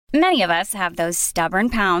Many of us have those stubborn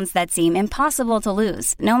pounds that seem impossible to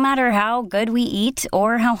lose, no matter how good we eat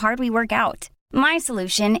or how hard we work out. My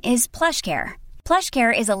solution is PlushCare.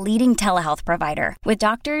 PlushCare is a leading telehealth provider with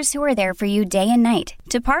doctors who are there for you day and night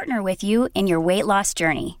to partner with you in your weight loss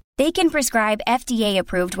journey. They can prescribe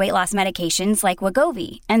FDA-approved weight loss medications like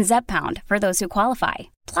Wegovy and Zepbound for those who qualify.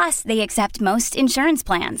 Plus, they accept most insurance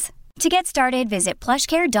plans. To get started, visit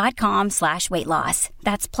plushcare.com/weightloss.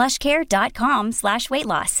 That's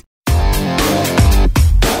plushcare.com/weightloss.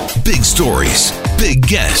 Big stories, big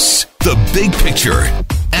guests, the big picture.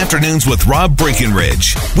 Afternoons with Rob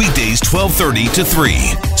Breckenridge. Weekdays 12:30 to 3,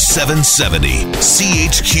 770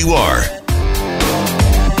 CHQR.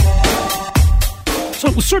 So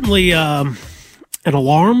it was certainly an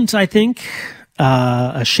alarmed, I think,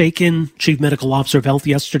 a shaken Chief Medical Officer of Health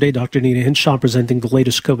yesterday, Dr. Nina Hinshaw, presenting the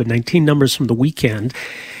latest COVID-19 numbers from the weekend.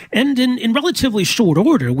 And in relatively short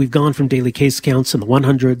order, we've gone from daily case counts in the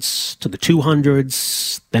 100s to the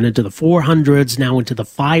 200s, then into the 400s, now into the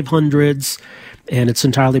 500s. And it's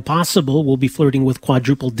entirely possible we'll be flirting with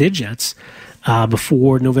quadruple digits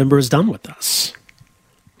before November is done with us.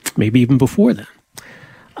 Maybe even before then.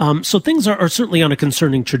 So things are certainly on a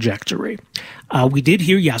concerning trajectory. We did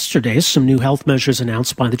hear yesterday some new health measures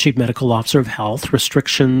announced by the Chief Medical Officer of Health,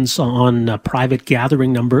 restrictions on private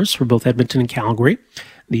gathering numbers for both Edmonton and Calgary.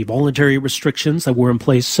 The voluntary restrictions that were in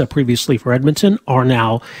place previously for Edmonton are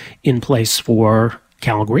now in place for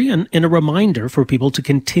Calgary, and a reminder for people to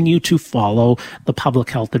continue to follow the public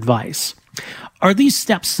health advice. Are these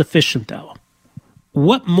steps sufficient, though?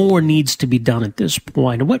 What more needs to be done at this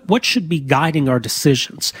point? What should be guiding our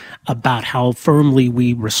decisions about how firmly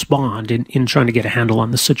we respond in trying to get a handle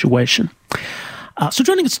on the situation? So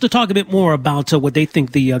joining us to talk a bit more about what they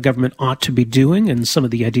think the government ought to be doing and some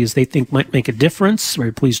of the ideas they think might make a difference.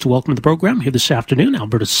 Very pleased to welcome to the program here this afternoon,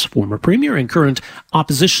 Alberta's former Premier and current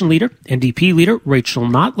opposition leader, NDP leader, Rachel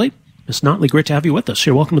Notley. Ms. Notley, great to have you with us.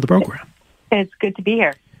 You're welcome to the program. It's good to be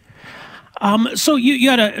here. So you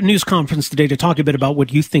had a news conference today to talk a bit about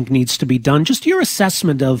what you think needs to be done. Just your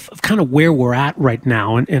assessment of kind of where we're at right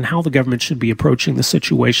now and how the government should be approaching the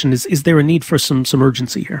situation. Is there a need for some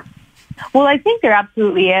urgency here? Well, I think there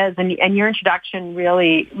absolutely is, and your introduction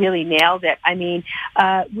really nailed it. I mean,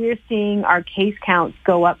 we're seeing our case counts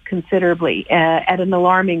go up considerably at an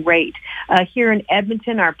alarming rate. Here in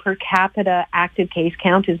Edmonton, our per capita active case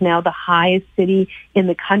count is now the highest city in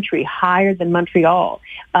the country, higher than Montreal.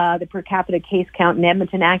 The per capita case count in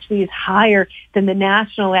Edmonton actually is higher than the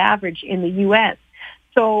national average in the U.S.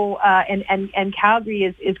 So, and Calgary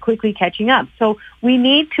is quickly catching up. So we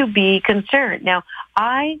need to be concerned. Now,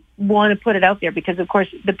 I want to put it out there because, of course,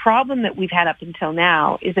 the problem that we've had up until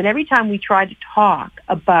now is that every time we try to talk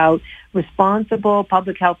about responsible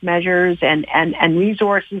public health measures and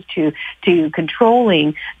resources to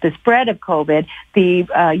controlling the spread of COVID, the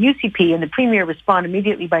UCP and the Premier respond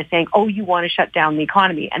immediately by saying, oh, you want to shut down the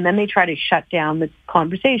economy. And then they try to shut down the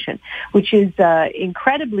conversation, which is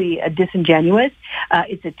incredibly disingenuous.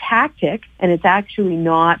 It's a tactic, and it's actually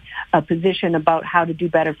not a position about how to do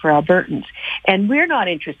better for Albertans. And we're not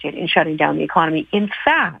interested in shutting down the economy. In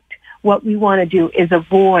fact, what we want to do is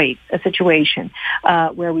avoid a situation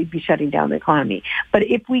where we'd be shutting down the economy. But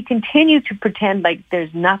if we continue to pretend like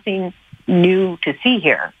there's nothing new to see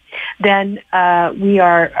here, then we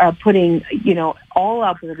are putting, all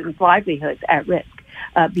Albertans' livelihoods at risk.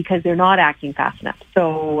 Because they're not acting fast enough.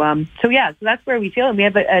 So that's where we feel. And we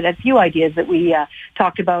have a few ideas that we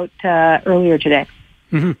talked about earlier today.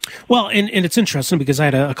 Mm-hmm. Well, and it's interesting because I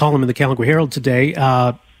had a column in the Calgary Herald today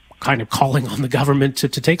kind of calling on the government to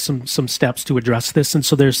take some steps to address this. And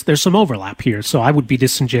so there's some overlap here. So I would be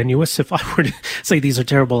disingenuous if I were to say these are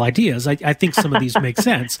terrible ideas. I think some of these make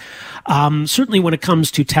sense. Certainly when it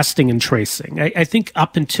comes to testing and tracing. I think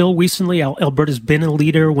up until recently, Alberta's been a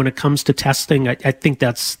leader when it comes to testing. I think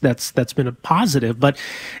that's been a positive, but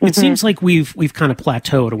it seems like we've kind of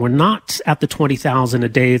plateaued, and we're not at the 20,000 a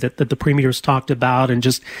day that the Premier's talked about. And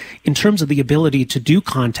just in terms of the ability to do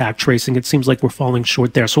contact tracing, it seems like we're falling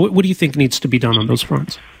short there. So what do you think needs to be done on those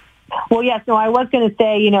fronts? Well, yes. No, I was going to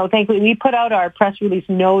say, thankfully we put out our press release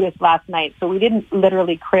notice last night, so we didn't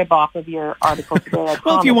literally crib off of your article today.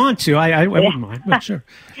 Well, if you want to, I wouldn't mind, but sure.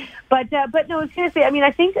 But no, seriously,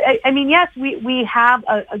 yes, we have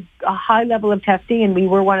a high level of testing, and we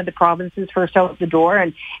were one of the provinces first out the door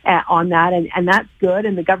and on that, and that's good,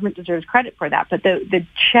 and the government deserves credit for that. But the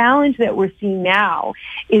challenge that we're seeing now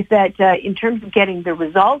is that in terms of getting the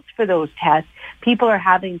results for those tests, people are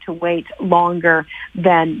having to wait longer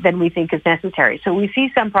than we think is necessary. So we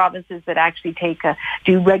see some provinces that actually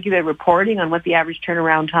do regular reporting on what the average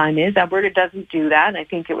turnaround time is. Alberta doesn't do that, and I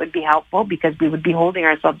think it would be helpful because we would be holding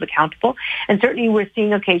ourselves accountable. And certainly we're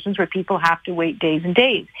seeing occasions where people have to wait days and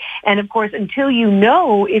days. And of course, until you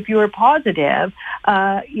know if you're positive,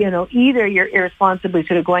 either you're irresponsibly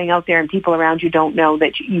sort of going out there and people around you don't know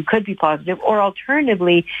that you could be positive, or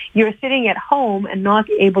alternatively, you're sitting at home and not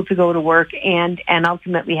able to go to work and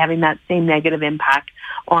ultimately having that same negative impact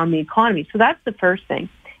on the economy. So that's the first thing.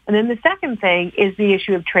 And then the second thing is the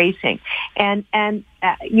issue of tracing. And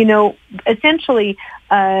essentially,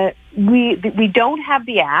 we don't have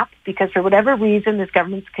the app because for whatever reason, this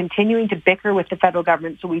government's continuing to bicker with the federal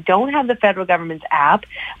government. So we don't have the federal government's app.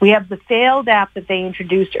 We have the failed app that they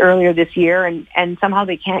introduced earlier this year, and somehow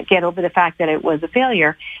they can't get over the fact that it was a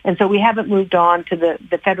failure. And so we haven't moved on to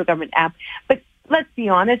the federal government app. But let's be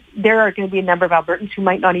honest, there are going to be a number of Albertans who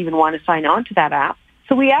might not even want to sign on to that app.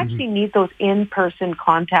 So we actually need those in-person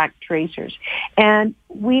contact tracers. And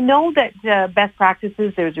we know that best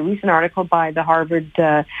practices, there's a recent article by the Harvard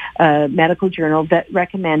Medical Journal that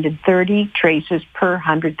recommended 30 tracers per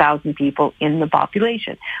 100,000 people in the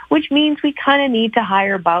population, which means we kind of need to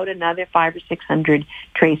hire about another 500 or 600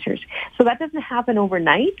 tracers. So that doesn't happen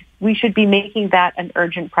overnight. We should be making that an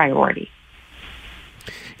urgent priority.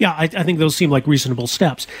 Yeah, I think those seem like reasonable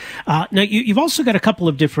steps. Now, you've also got a couple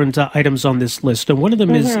of different items on this list, and one of them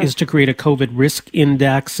is to create a COVID risk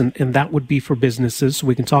index, and that would be for businesses. So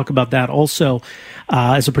we can talk about that also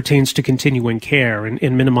as it pertains to continuing care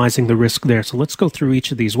and minimizing the risk there. So let's go through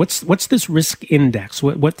each of these. What's this risk index?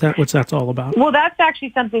 What's that all about? Well, that's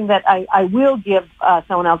actually something that I will give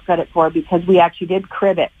someone else credit for because we actually did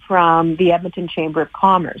crib it from the Edmonton Chamber of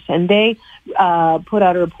Commerce, and they put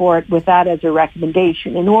out a report with that as a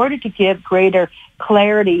recommendation in order to give greater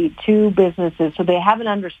clarity to businesses so they have an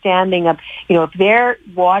understanding of, if they're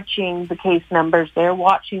watching the case numbers, they're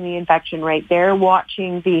watching the infection rate, they're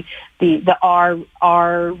watching the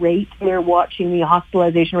R rate, they're watching the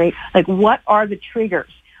hospitalization rate, like what are the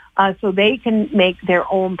triggers? So they can make their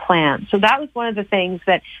own plan. So that was one of the things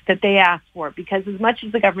that they asked for, because as much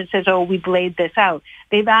as the government says, we've laid this out,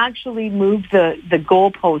 they've actually moved the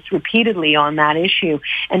goalposts repeatedly on that issue.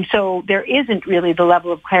 And so there isn't really the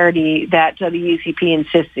level of clarity that the UCP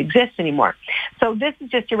insists exists anymore. So this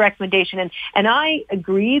is just a recommendation. And I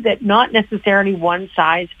agree that not necessarily one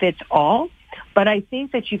size fits all. But I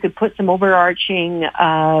think that you could put some overarching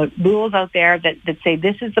rules out there that say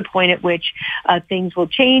this is the point at which things will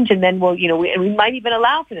change, and then we might even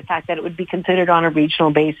allow for the fact that it would be considered on a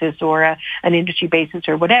regional basis or an industry basis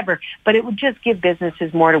or whatever. But it would just give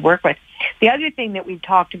businesses more to work with. The other thing that we've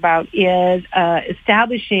talked about is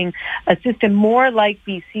establishing a system more like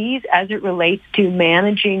BC's as it relates to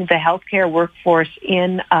managing the healthcare workforce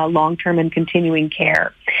in long-term and continuing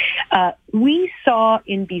care. We saw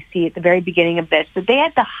in BC at the very beginning of this that they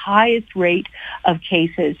had the highest rate of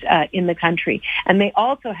cases in the country. And they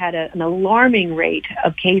also had an alarming rate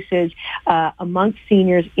of cases amongst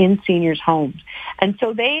seniors in seniors' homes. And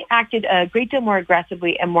so they acted a great deal more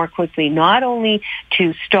aggressively and more quickly, not only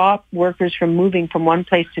to stop workers from moving from one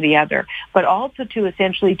place to the other, but also to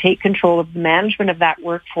essentially take control of the management of that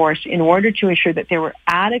workforce in order to ensure that there were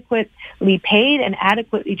adequately paid and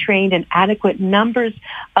adequately trained and adequate numbers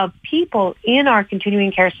of people in our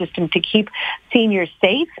continuing care system to keep seniors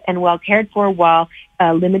safe and well cared for while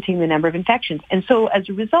limiting the number of infections. And so as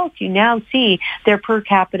a result, you now see their per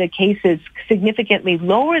capita cases significantly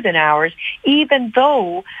lower than ours, even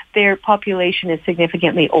though their population is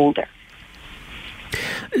significantly older.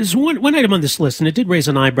 There's one item on this list, and it did raise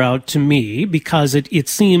an eyebrow to me because it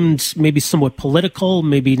seemed maybe somewhat political,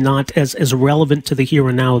 maybe not as relevant to the here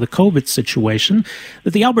and now of the COVID situation,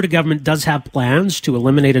 that the Alberta government does have plans to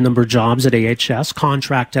eliminate a number of jobs at AHS,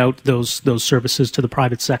 contract out those services to the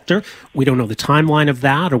private sector. We don't know the timeline of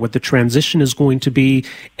that or what the transition is going to be,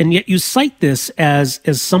 and yet you cite this as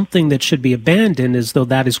something that should be abandoned, as though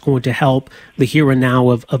that is going to help the here and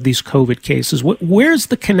now of these COVID cases. Where's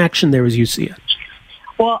the connection there as you see it?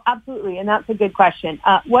 Well, absolutely, and that's a good question.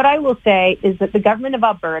 What I will say is that the government of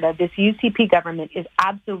Alberta, this UCP government, is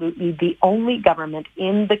absolutely the only government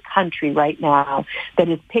in the country right now that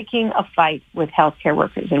is picking a fight with healthcare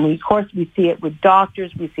workers. And we see it with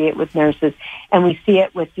doctors, we see it with nurses, and we see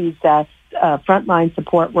it with these frontline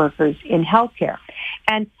support workers in healthcare.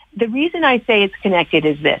 And the reason I say it's connected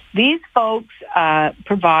is this. These folks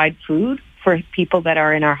provide food for people that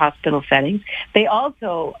are in our hospital settings. They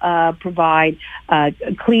also provide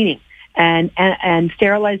cleaning and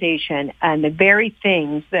sterilization and the very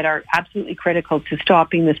things that are absolutely critical to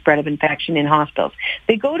stopping the spread of infection in hospitals.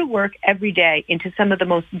 They go to work every day into some of the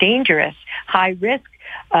most dangerous, high-risk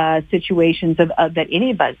situations that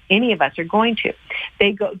any of us are going to.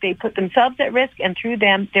 They put themselves at risk, and through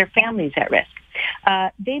them, their families at risk.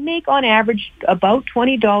 They make on average about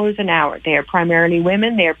 $20 an hour. They are primarily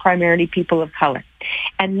women. They are primarily people of color.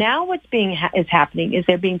 And now what's is happening is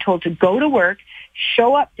they're being told to go to work,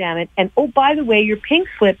 show up, damn it, and oh, by the way, your pink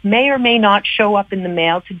slip may or may not show up in the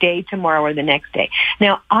mail today, tomorrow, or the next day.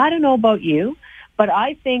 Now, I don't know about you, but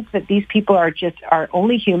I think that these people are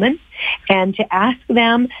only human, and to ask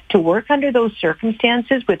them to work under those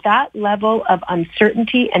circumstances with that level of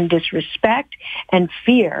uncertainty and disrespect and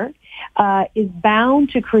fear is bound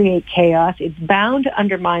to create chaos. It's bound to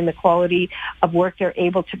undermine the quality of work they're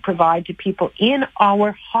able to provide to people in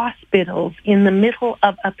our hospitals in the middle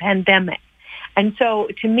of a pandemic. And so,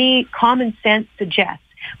 to me, common sense suggests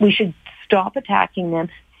we should stop attacking them,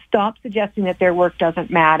 stop suggesting that their work doesn't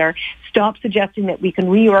matter, stop suggesting that we can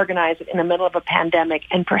reorganize it in the middle of a pandemic,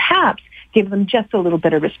 and perhaps give them just a little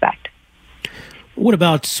bit of respect. What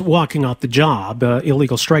about walking off the job,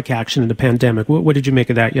 illegal strike action in the pandemic? What did you make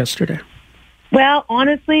of that yesterday? Well,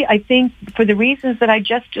 honestly, I think for the reasons that I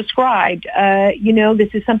just described, this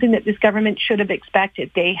is something that this government should have expected.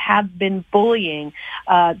 They have been bullying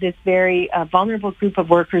this very vulnerable group of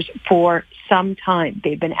workers for some time.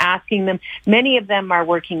 They've been asking them. Many of them are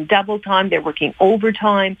working double time. They're working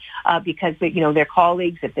overtime because their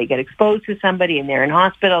colleagues, if they get exposed to somebody and they're in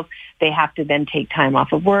hospitals, they have to then take time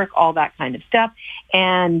off of work, all that kind of stuff.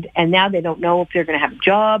 And now they don't know if they're going to have a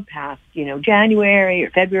job past January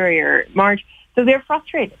or February or March. So they're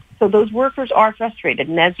frustrated. So those workers are frustrated.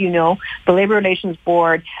 And as you know, the Labor Relations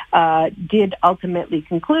Board did ultimately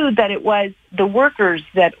conclude that it was the workers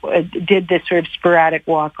that did this sort of sporadic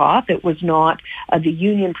walk-off. It was not the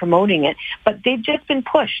union promoting it. But they've just been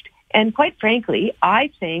pushed. And quite frankly,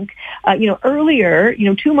 I think, earlier,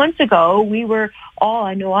 2 months ago, we were all,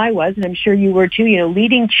 I know I was, and I'm sure you were too,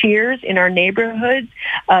 leading cheers in our neighborhoods,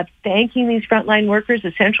 thanking these frontline workers,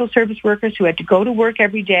 essential service workers who had to go to work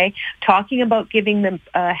every day, talking about giving them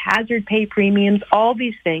hazard pay premiums, all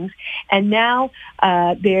these things. And now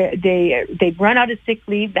they've run out of sick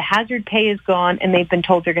leave, the hazard pay is gone, and they've been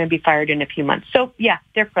told they're going to be fired in a few months. So, yeah,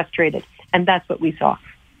 they're frustrated. And that's what we saw.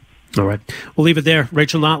 All right. We'll leave it there.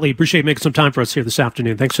 Rachel Notley, appreciate you making some time for us here this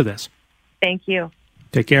afternoon. Thanks for this. Thank you.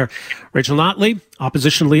 Take care. Rachel Notley,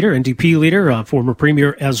 opposition leader, NDP leader, former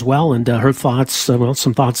premier as well, and her thoughts,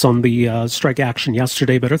 some thoughts on the strike action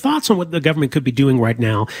yesterday, but her thoughts on what the government could be doing right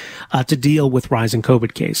now to deal with rising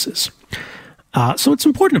COVID cases. So it's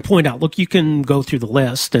important to point out, look, you can go through the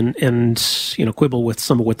list and quibble with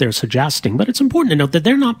some of what they're suggesting, but it's important to note that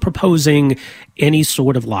they're not proposing any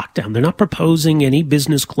sort of lockdown. They're not proposing any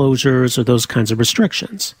business closures or those kinds of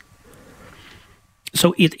restrictions.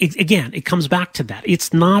 So it comes back to that.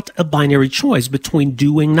 It's not a binary choice between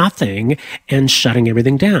doing nothing and shutting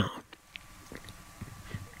everything down.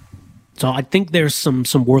 So I think there's some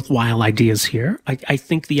worthwhile ideas here. I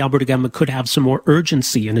think the Alberta government could have some more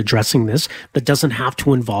urgency in addressing this that doesn't have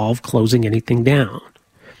to involve closing anything down.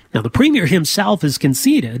 Now, the Premier himself has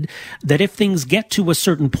conceded that if things get to a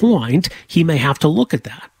certain point, he may have to look at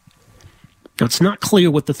that. Now, it's not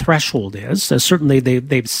clear what the threshold is. Certainly,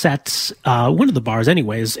 they've set one of the bars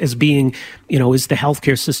anyways as being, is the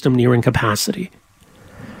healthcare system nearing capacity?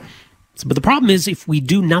 But the problem is if we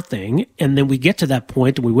do nothing and then we get to that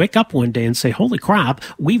point and we wake up one day and say, holy crap,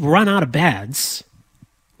 we've run out of beds,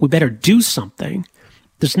 we better do something.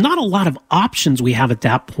 There's not a lot of options we have at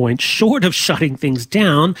that point, short of shutting things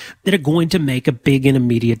down, that are going to make a big and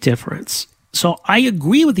immediate difference. So I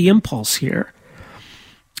agree with the impulse here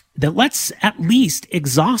that let's at least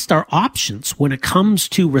exhaust our options when it comes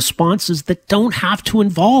to responses that don't have to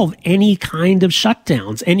involve any kind of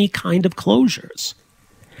shutdowns, any kind of closures.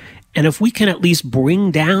 And if we can at least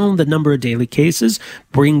bring down the number of daily cases,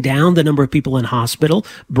 bring down the number of people in hospital,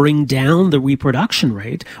 bring down the reproduction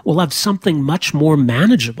rate, we'll have something much more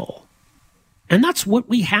manageable. And that's what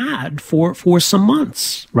we had for some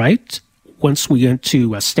months, right? Once we went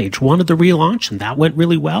to stage 1 of the relaunch, and that went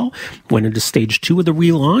really well. Went into stage 2 of the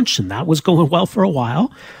relaunch, and that was going well for a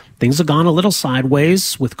while. Things have gone a little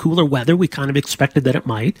sideways with cooler weather. We kind of expected that it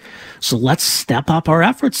might. So let's step up our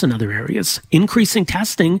efforts in other areas. Increasing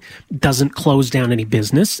testing doesn't close down any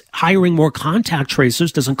business. Hiring more contact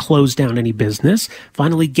tracers doesn't close down any business.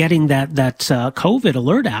 Finally, getting that COVID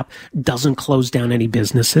alert app doesn't close down any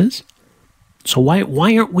businesses. So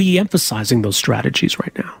why aren't we emphasizing those strategies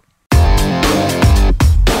right now?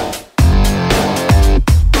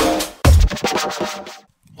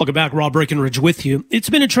 Welcome back. Rob Breckenridge with you. It's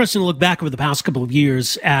been interesting to look back over the past couple of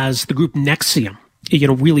years as the group NXIVM,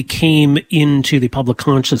 really came into the public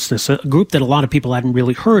consciousness, a group that a lot of people hadn't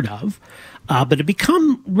really heard of, but had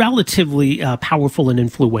become relatively powerful and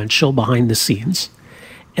influential behind the scenes.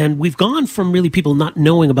 And we've gone from really people not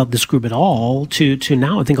knowing about this group at all to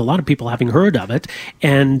now I think a lot of people having heard of it.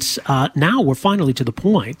 And now we're finally to the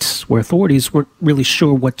point where authorities weren't really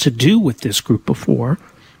sure what to do with this group before,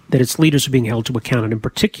 that its leaders are being held to account, and in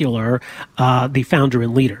particular, the founder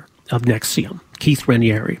and leader of NXIVM, Keith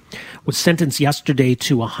Raniere, was sentenced yesterday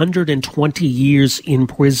to 120 years in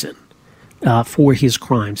prison for his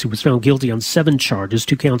crimes. He was found guilty on 7 charges,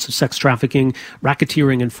 2 counts of sex trafficking,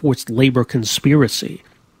 racketeering, and forced labor conspiracy.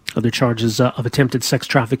 Other charges of attempted sex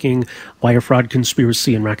trafficking, wire fraud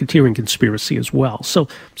conspiracy, and racketeering conspiracy as well. So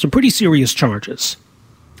some pretty serious charges.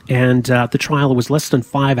 And the trial was less than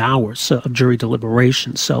 5 hours of jury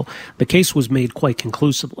deliberation. So the case was made quite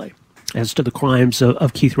conclusively as to the crimes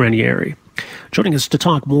of Keith Raniere. Joining us to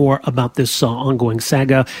talk more about this ongoing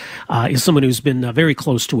saga is someone who's been very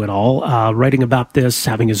close to it all, writing about this,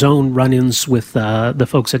 having his own run-ins with the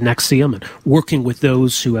folks at NXIVM and working with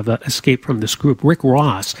those who have escaped from this group. Rick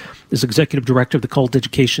Ross is executive director of the Cult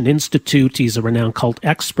Education Institute. He's a renowned cult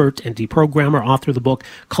expert and deprogrammer, author of the book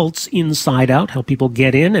Cults Inside Out, How People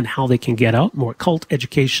Get In and How They Can Get Out, more at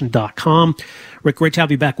culteducation.com. Rick, great to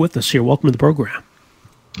have you back with us here. Welcome to the program.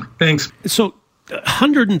 Thanks. So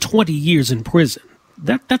 120 years in prison,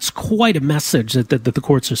 that's quite a message that the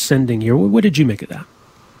courts are sending here. What did you make of that?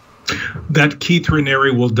 That Keith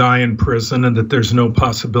Raniere will die in prison and that there's no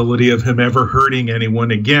possibility of him ever hurting anyone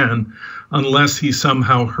again unless he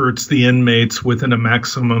somehow hurts the inmates within a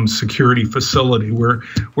maximum security facility where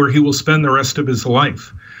he will spend the rest of his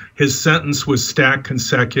life. His sentence was stacked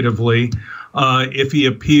consecutively. If he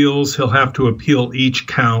appeals, he'll have to appeal each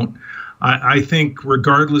count. I think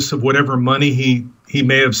regardless of whatever money he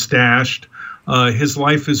may have stashed, his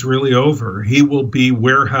life is really over. He will be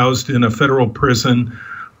warehoused in a federal prison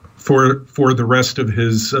for the rest of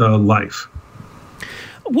his life.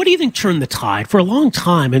 What do you think turned the tide? For a long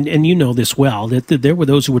time, and you know this well, that there were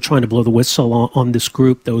those who were trying to blow the whistle on this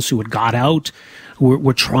group, those who had got out,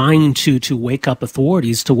 were trying to wake up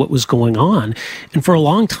authorities to what was going on. And for a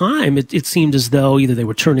long time, it seemed as though either they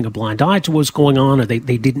were turning a blind eye to what was going on, or they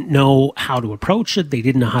didn't know how to approach it. They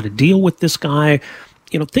didn't know how to deal with this guy.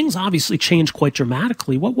 Things obviously changed quite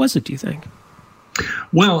dramatically. What was it, do you think?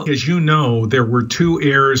 Well, as you know, there were 2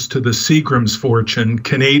 heirs to the Seagram's fortune,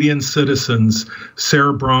 Canadian citizens,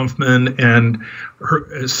 Sarah Bronfman and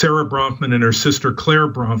her sister Claire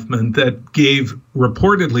Bronfman, that gave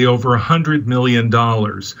reportedly over $100 million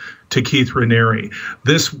to Keith Raniere.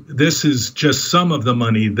 This is just some of the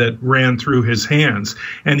money that ran through his hands.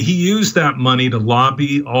 And he used that money to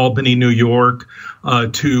lobby Albany, New York,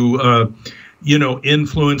 to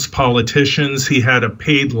influence politicians. He had a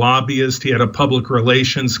paid lobbyist. He had a public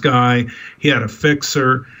relations guy. He had a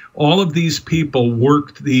fixer. All of these people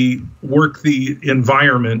worked the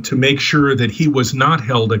environment to make sure that he was not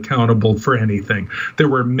held accountable for anything. There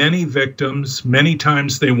were many victims. Many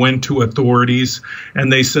times they went to authorities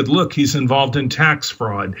and they said, look, he's involved in tax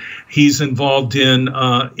fraud. He's involved in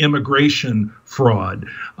immigration fraud.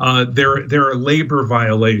 There are labor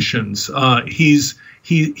violations.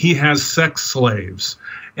 He has sex slaves,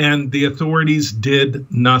 and the authorities did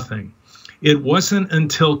nothing. It wasn't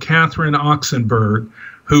until Catherine Oxenberg,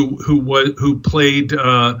 who played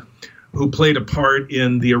a part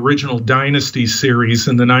in the original Dynasty series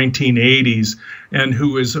in the 1980s, and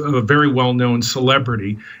who is a very well-known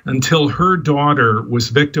celebrity, until her daughter was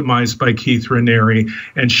victimized by Keith Raniere,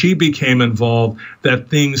 and she became involved, that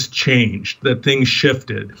things changed, that things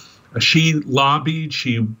shifted. She lobbied,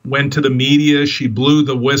 she went to the media, she blew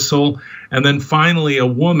the whistle, and then finally a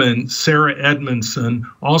woman, Sarah Edmondson,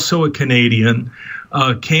 also a Canadian,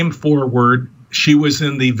 came forward. She was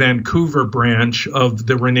in the Vancouver branch of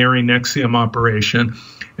the Raniere NXIVM operation,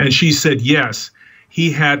 and she said, yes, he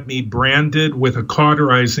had me branded with a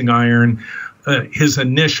cauterizing iron, his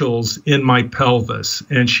initials in my pelvis,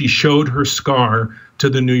 and she showed her scar to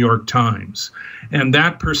the New York Times. And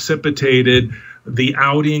that precipitated the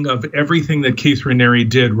outing of everything that Keith Raniere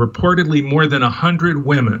did. Reportedly, more than 100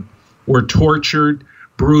 women were tortured,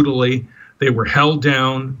 brutally. They were held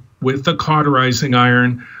down with a cauterizing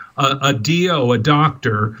iron. A DO, a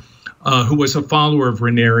doctor, who was a follower of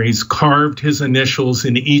Ranieri's, carved his initials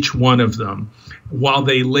in each one of them while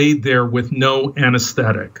they laid there with no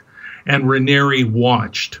anesthetic. And Ranieri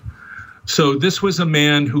watched. So this was a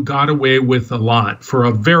man who got away with a lot for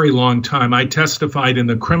a very long time. I testified in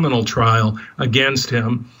the criminal trial against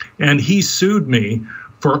him, and he sued me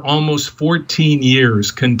for almost 14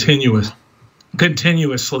 years continuously.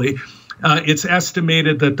 It's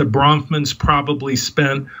estimated that the Bronfmans probably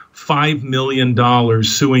spent $5 million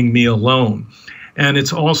suing me alone. And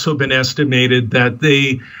it's also been estimated that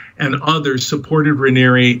they and others supported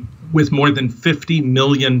Ranieri with more than $50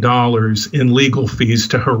 million in legal fees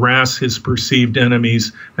to harass his perceived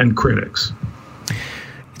enemies and critics.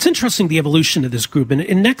 It's interesting, the evolution of this group. And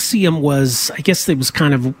NXIVM was, I guess it was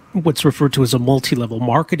kind of what's referred to as a multi-level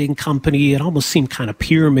marketing company. It almost seemed kind of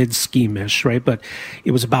pyramid scheme-ish, right? But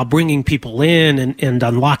it was about bringing people in and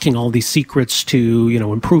unlocking all these secrets to,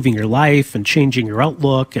 improving your life and changing your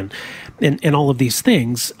outlook and all of these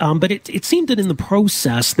things. But it seemed that in the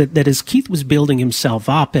process that as Keith was building himself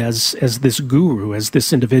up as this guru, as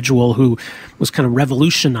this individual who was kind of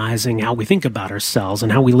revolutionizing how we think about ourselves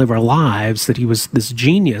and how we live our lives, that he was this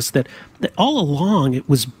genius, that all along it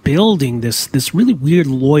was building this really weird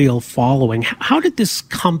loyal following. How did this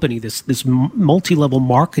company, this multi-level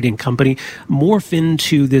marketing company, morph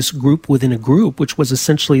into this group within a group, which was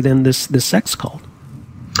essentially then this sex cult?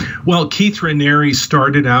 Well, Keith Raniere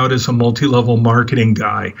started out as a multi-level marketing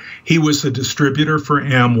guy. He was a distributor for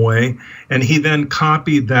Amway, and he then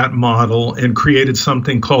copied that model and created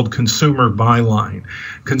something called Consumer Byline.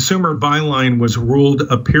 Consumer Byline was ruled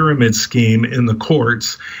a pyramid scheme in the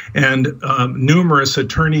courts, and numerous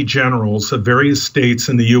attorney generals of various states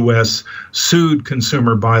in the U.S. sued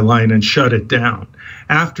Consumer Byline and shut it down.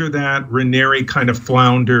 After that, Raniere kind of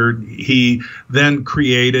floundered. He then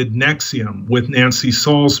created NXIVM with Nancy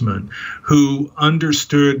Salzman, who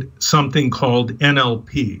understood something called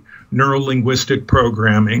NLP, Neuro-Linguistic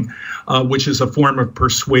Programming, which is a form of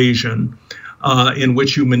persuasion in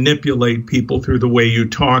which you manipulate people through the way you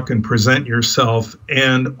talk and present yourself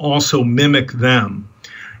and also mimic them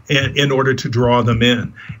in order to draw them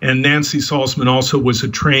in. And Nancy Salzman also was a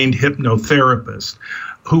trained hypnotherapist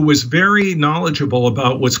who was very knowledgeable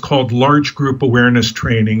about what's called large group awareness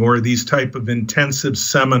training, or these type of intensive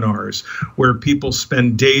seminars where people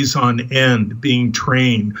spend days on end being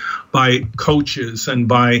trained by coaches and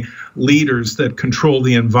by leaders that control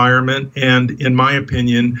the environment and, in my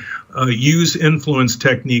opinion, use influence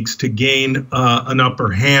techniques to gain an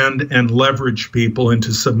upper hand and leverage people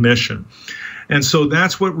into submission. And so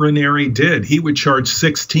that's what Raniere did. He would charge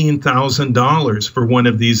 $16,000 for one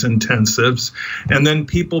of these intensives. And then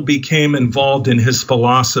people became involved in his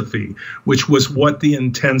philosophy, which was what the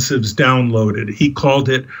intensives downloaded. He called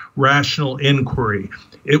it rational inquiry.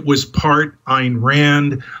 It was part Ayn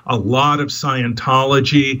Rand, a lot of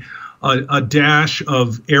Scientology, a dash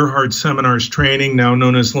of Earhart Seminars training, now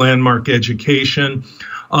known as Landmark Education,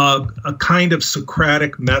 a kind of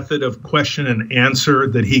Socratic method of question and answer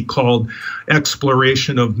that he called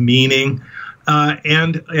exploration of meaning,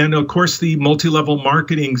 and of course the multi-level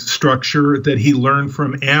marketing structure that he learned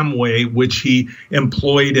from Amway, which he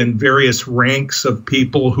employed in various ranks of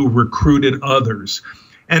people who recruited others.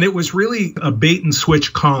 And it was really a bait and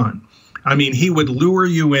switch con. I mean, he would lure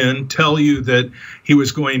you in, tell you that he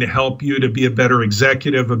was going to help you to be a better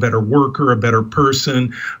executive, a better worker, a better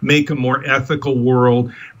person, make a more ethical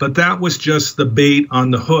world. But that was just the bait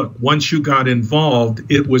on the hook. Once you got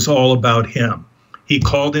involved, it was all about him. He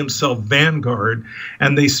called himself Vanguard,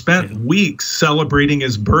 and they spent weeks celebrating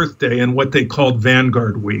his birthday in what they called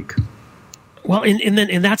Vanguard Week. Well,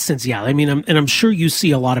 in that sense, yeah. I mean, I'm sure you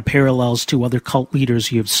see a lot of parallels to other cult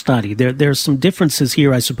leaders you've studied. There's some differences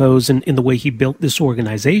here, I suppose, in the way he built this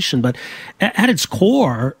organization. But at its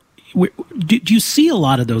core, do you see a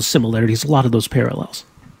lot of those similarities, a lot of those parallels?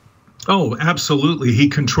 Oh, absolutely. He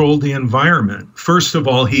controlled the environment. First of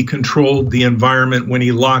all, he controlled the environment when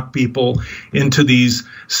he locked people into these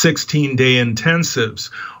 16-day intensives.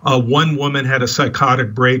 One woman had a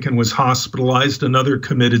psychotic break and was hospitalized. Another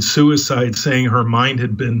committed suicide, saying her mind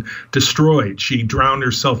had been destroyed. She drowned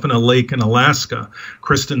herself in a lake in Alaska,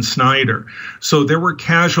 Kristen Snyder. So there were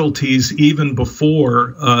casualties even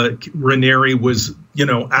before Raniere was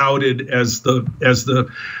outed as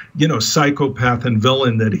the psychopath and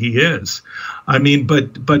villain that he is. I mean,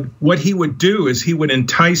 but what he would do is he would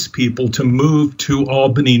entice people to move to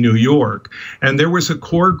Albany, New York. And there was a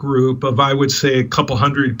core group of, I would say, a couple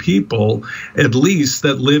hundred people, at least,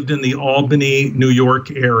 that lived in the Albany, New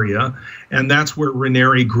York area. And that's where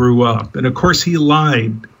Raniere grew up. And of course, he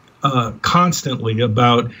lied constantly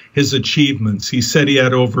about his achievements. He said he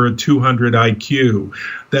had over a 200 IQ,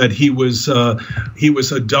 that he was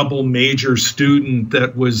a double major student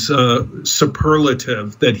that was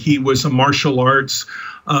superlative, that he was a martial arts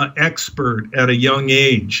expert at a young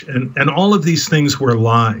age. And all of these things were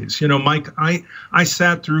lies. Mike, I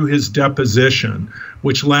sat through his deposition,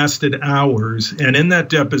 which lasted hours. And in that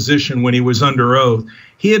deposition, when he was under oath,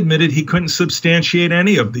 he admitted he couldn't substantiate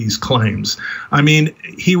any of these claims. I mean,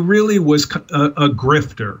 he really was a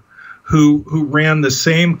grifter who ran the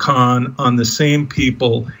same con on the same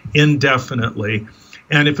people indefinitely.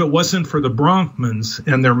 And if it wasn't for the Bronfmans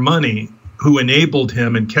and their money, who enabled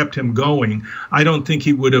him and kept him going, I don't think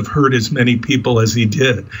he would have hurt as many people as he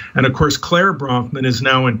did. And of course, Claire Bronfman is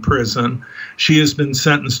now in prison. She has been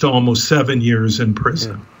sentenced to almost 7 years in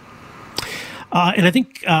prison. Yeah. And I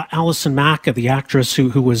think Allison Mack, the actress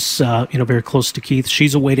who was very close to Keith,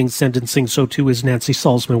 she's awaiting sentencing. So too is Nancy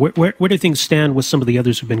Salzman. Where do things stand with some of the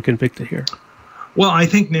others who've been convicted here? Well, I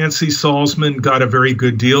think Nancy Salzman got a very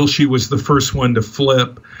good deal. She was the first one to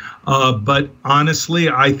flip. But honestly,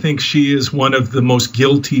 I think she is one of the most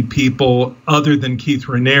guilty people, other than Keith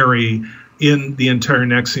Raniere, in the entire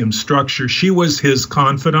NXIVM structure. She was his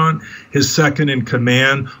confidant, his second in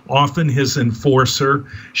command, often his enforcer.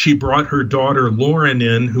 She brought her daughter Lauren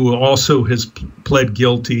in, who also has pled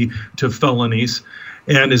guilty to felonies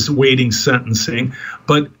and is waiting sentencing.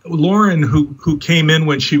 But Lauren, who came in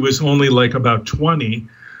when she was only like about 20,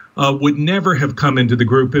 would never have come into the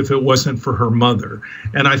group if it wasn't for her mother.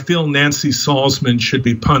 And I feel Nancy Salzman should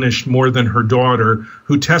be punished more than her daughter,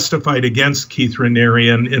 who testified against Keith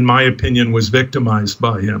Raniere and, in my opinion, was victimized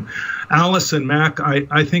by him. Allison Mack,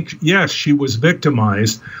 I think, yes, she was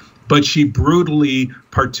victimized, but she brutally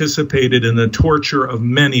participated in the torture of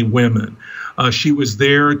many women. She was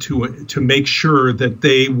there to make sure that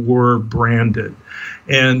they were branded.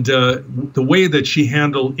 And the way that she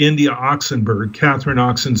handled India Oxenberg, Catherine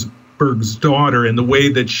Oxenberg's daughter, and the way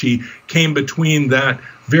that she came between that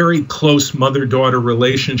very close mother-daughter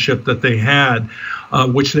relationship that they had,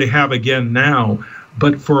 which they have again now.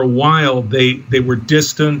 But for a while, they were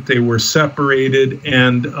distant, they were separated,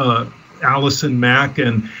 and Allison Mack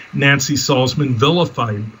and Nancy Salzman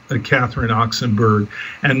vilified Catherine Oxenberg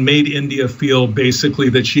and made India feel basically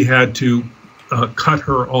that she had to cut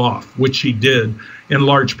her off, which she did in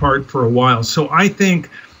large part for a while. So I think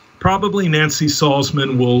probably Nancy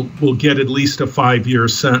Salzman will get at least a 5-year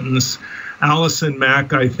sentence. Allison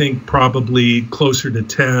Mack, I think, probably closer to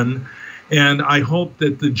 10. And I hope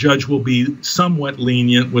that the judge will be somewhat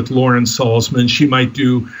lenient with Lauren Salzman. She might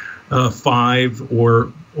do 5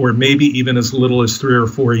 or maybe even as little as 3 or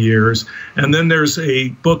 4 years. And then there's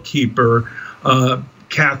a bookkeeper,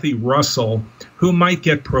 Kathy Russell, who might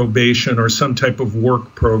get probation or some type of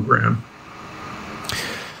work program.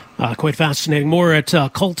 Quite fascinating. More at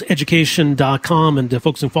culteducation.com, and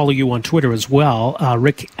folks can follow you on Twitter as well.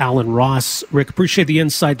 Rick Alan Ross. Rick, appreciate the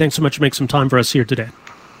insight. Thanks so much for making some time for us here today.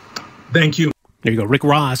 Thank you. There you go. Rick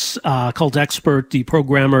Ross, cult expert, the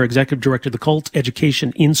programmer, executive director of the Cult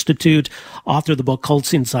Education Institute, author of the book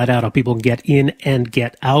Cults Inside Out, How People Can Get In and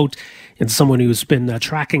Get Out, and someone who's been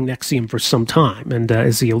tracking NXIVM for some time, and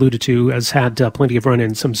as he alluded to, has had plenty of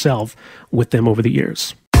run-ins himself with them over the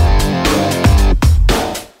years.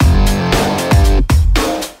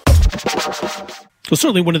 Well,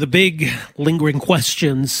 certainly one of the big lingering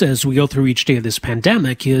questions as we go through each day of this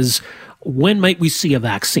pandemic is, when might we see a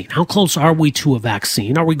vaccine? How close are we to a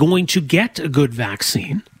vaccine? Are we going to get a good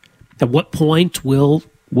vaccine? At what point will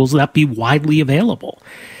that be widely available?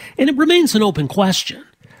 And it remains an open question.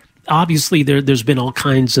 Obviously, there's been all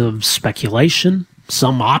kinds of speculation,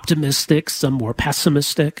 some optimistic, some more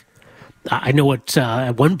pessimistic. I know at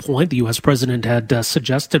one point the U.S. president had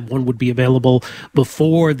suggested one would be available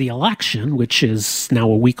before the election, which is now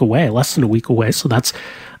a week away, less than a week away. So that's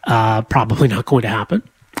probably not going to happen.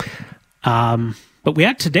 But we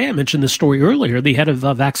had today, I mentioned this story earlier, the head of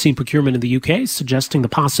vaccine procurement in the UK suggesting the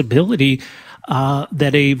possibility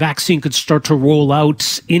that a vaccine could start to roll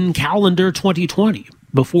out in calendar 2020,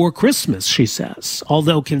 before Christmas, she says,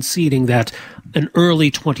 although conceding that an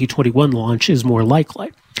early 2021 launch is more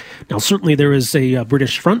likely. Now, certainly there is a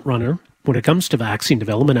British frontrunner when it comes to vaccine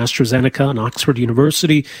development. AstraZeneca and Oxford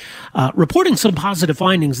University reporting some positive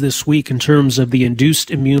findings this week in terms of the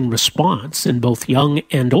induced immune response in both young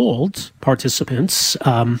and old participants,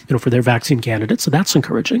 for their vaccine candidates. So that's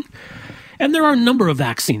encouraging. And there are a number of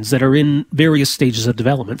vaccines that are in various stages of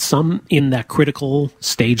development, some in that critical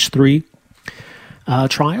stage 3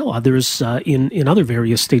 trial, others in other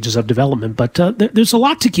various stages of development. But there's a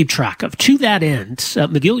lot to keep track of. To that end,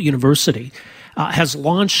 McGill University has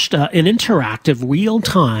launched an interactive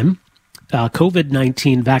real-time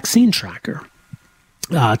COVID-19 vaccine tracker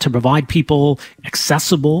to provide people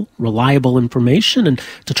accessible, reliable information and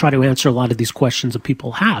to try to answer a lot of these questions that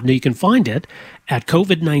people have. Now, you can find it at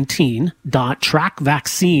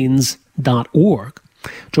covid19.trackvaccines.org.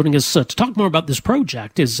 Joining us to talk more about this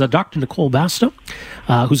project is Dr. Nicole Basta,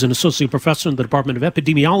 who's an associate professor in the Department of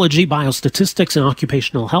Epidemiology, Biostatistics, and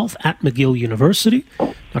Occupational Health at McGill University.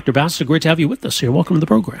 Dr. Basta, great to have you with us here. Welcome to the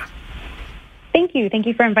program. Thank you. Thank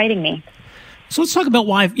you for inviting me. So let's talk about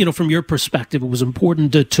why, from your perspective, it was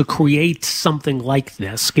important to create something like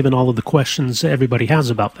this, given all of the questions everybody has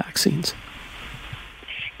about vaccines.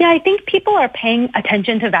 Yeah, I think people are paying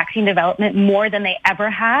attention to vaccine development more than they ever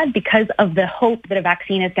had because of the hope that a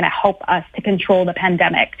vaccine is going to help us to control the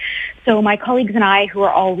pandemic. So my colleagues and I, who are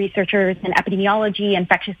all researchers in epidemiology,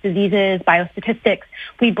 infectious diseases, biostatistics,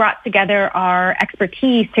 we brought together our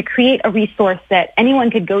expertise to create a resource that anyone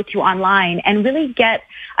could go to online and really get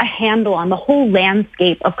a handle on the whole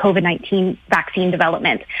landscape of COVID-19 vaccine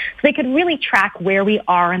development. So they could really track where we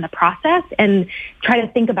are in the process and try to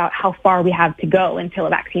think about how far we have to go until a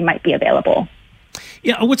vaccine might be available.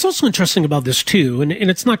 Yeah, what's also interesting about this, too, and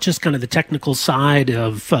it's not just kind of the technical side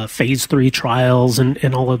of phase 3 trials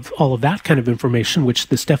and all of that kind of information, which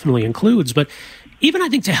this definitely includes, but even I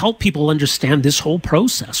think to help people understand this whole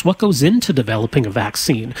process, what goes into developing a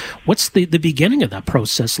vaccine, what's the beginning of that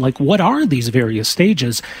process, like what are these various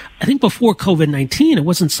stages? I think before COVID-19, it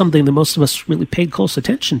wasn't something that most of us really paid close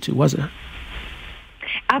attention to, was it?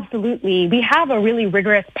 Absolutely. We have a really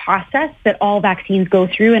rigorous process that all vaccines go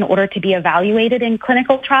through in order to be evaluated in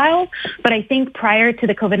clinical trials. But I think prior to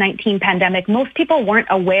the COVID-19 pandemic, most people weren't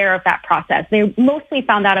aware of that process. They mostly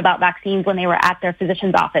found out about vaccines when they were at their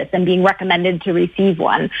physician's office and being recommended to receive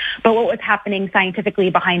one. But what was happening scientifically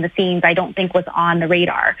behind the scenes, I don't think was on the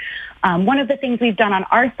radar. One of the things we've done on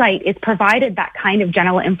our site is provided that kind of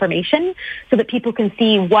general information so that people can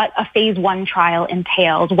see what a phase 1 trial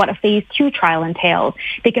entails, what a phase 2 trial entails.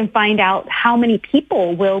 They can find out how many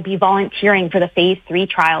people will be volunteering for the phase 3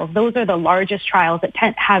 trials. Those are the largest trials that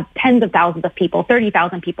have tens of thousands of people,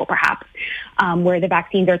 30,000 people perhaps, where the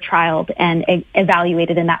vaccines are trialed and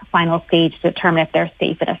evaluated in that final stage to determine if they're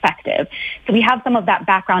safe and effective. So we have some of that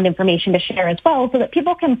background information to share as well so that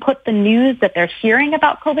people can put the news that they're hearing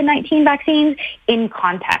about COVID-19 vaccines in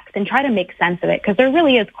context and try to make sense of it, because there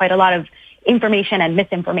really is quite a lot of information and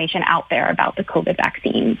misinformation out there about the COVID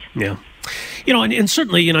vaccines. Yeah. And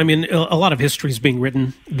certainly, a lot of history is being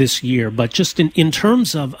written this year, but just in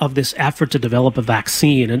terms of this effort to develop a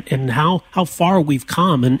vaccine and how far we've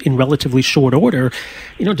come in relatively short order,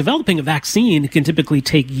 developing a vaccine can typically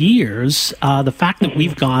take years. The fact that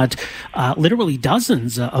we've got literally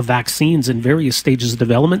dozens of vaccines in various stages of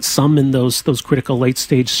development, some in those critical late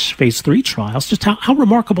stage phase 3 trials, just how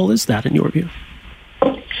remarkable is that in your view?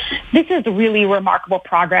 This is really remarkable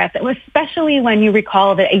progress, especially when you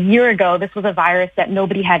recall that a year ago, this was a virus that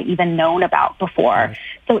nobody had even known about before. Right.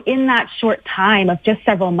 So in that short time of just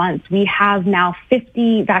several months, we have now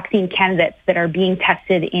 50 vaccine candidates that are being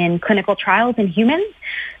tested in clinical trials in humans.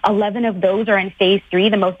 11 of those are in phase 3,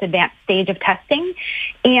 the most advanced stage of testing.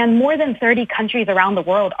 And more than 30 countries around the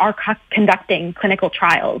world are conducting clinical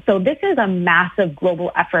trials. So this is a massive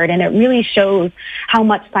global effort, and it really shows how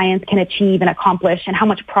much science can achieve and accomplish and how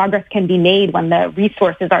much progress can be made when the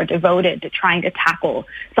resources are devoted to trying to tackle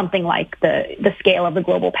something like the scale of the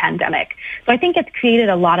global pandemic. So I think it's created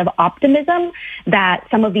a lot of optimism that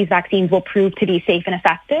some of these vaccines will prove to be safe and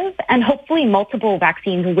effective, and hopefully multiple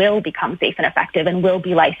vaccines will become safe and effective and will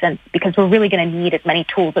be licensed, because we're really going to need as many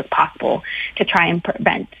tools as possible to try and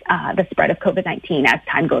prevent the spread of COVID-19 as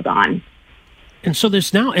time goes on. And so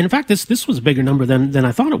there's now, in fact, this was a bigger number than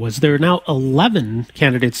I thought it was. There are now 11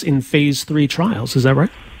 candidates in phase 3 trials. Is that right?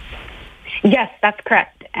 Yes, that's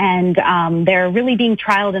correct. And they're really being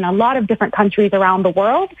trialed in a lot of different countries around the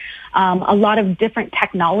world. A lot of different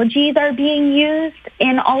technologies are being used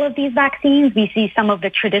in all of these vaccines. We see some of the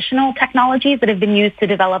traditional technologies that have been used to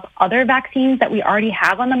develop other vaccines that we already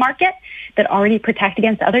have on the market that already protect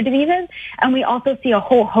against other diseases. And we also see a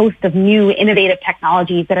whole host of new innovative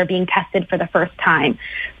technologies that are being tested for the first time.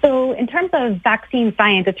 So in terms of vaccine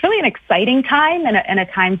science, it's really an exciting time and a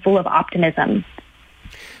time full of optimism.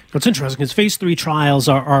 What's interesting is phase 3 trials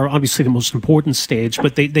are obviously the most important stage,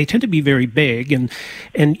 but they tend to be very big,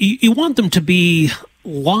 and you want them to be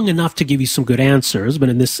long enough to give you some good answers. But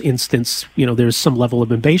in this instance, there's some level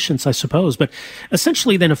of impatience, I suppose. But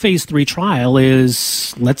essentially, then a phase 3 trial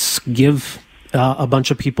is let's give a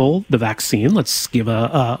bunch of people the vaccine. Let's give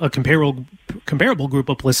a comparable group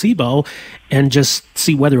a placebo, and just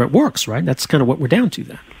see whether it works. Right? That's kind of what we're down to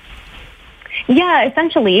then. Yeah,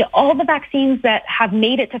 essentially, all the vaccines that have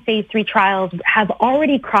made it to phase 3 trials have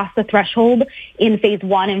already crossed the threshold in phase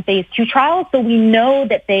 1 and phase 2 trials. So we know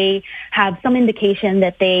that they have some indication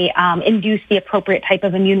that they induce the appropriate type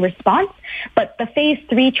of immune response. But the phase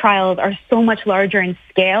 3 trials are so much larger in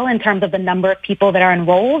scale in terms of the number of people that are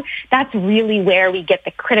enrolled. That's really where we get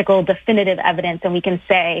the critical definitive evidence, and we can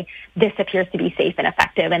say this appears to be safe and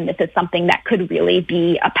effective, and this is something that could really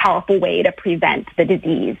be a powerful way to prevent the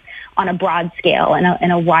disease on a broad scale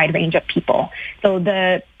and a wide range of people. So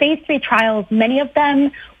the phase 3 trials, many of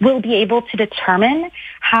them will be able to determine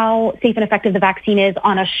how safe and effective the vaccine is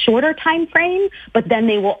on a shorter time frame, but then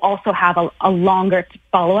they will also have a longer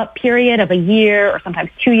follow-up period of a year or sometimes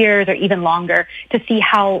 2 years or even longer to see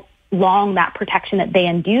how long that protection that they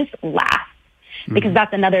induce lasts. Because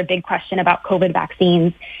that's another big question about COVID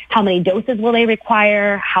vaccines. How many doses will they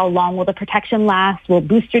require? How long will the protection last? Will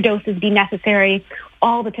booster doses be necessary?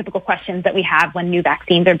 All the typical questions that we have when new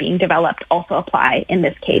vaccines are being developed also apply in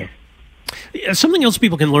this case. Something else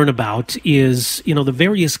people can learn about is, the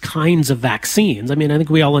various kinds of vaccines. I mean, I think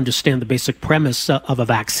we all understand the basic premise of a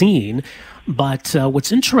vaccine. But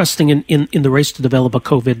what's interesting in the race to develop a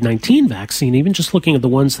COVID-19 vaccine, even just looking at the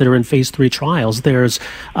ones that are in phase 3 trials, there's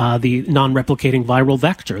the non-replicating viral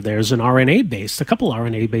vector. There's a couple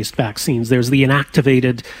RNA-based vaccines. There's the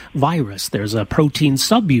inactivated virus. There's a protein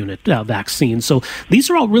subunit vaccine. So these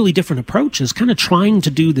are all really different approaches, kind of trying to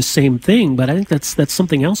do the same thing. But I think that's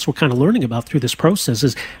something else we're kind of learning about through this process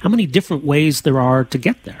is how many different ways there are to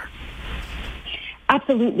get there.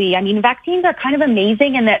 Absolutely. I mean, vaccines are kind of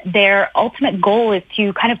amazing in that their ultimate goal is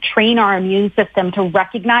to kind of train our immune system to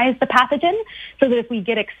recognize the pathogen so that if we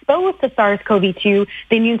get exposed to SARS-CoV-2,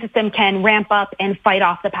 the immune system can ramp up and fight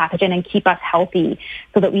off the pathogen and keep us healthy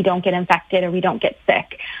so that we don't get infected or we don't get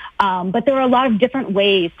sick. But there are a lot of different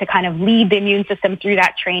ways to kind of lead the immune system through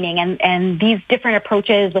that training. And these different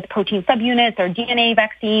approaches with protein subunits or DNA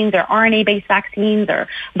vaccines or RNA-based vaccines or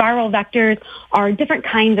viral vectors are different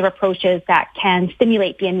kinds of approaches that can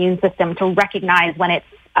stimulate the immune system to recognize when it's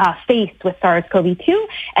faced with SARS-CoV-2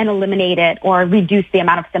 and eliminate it or reduce the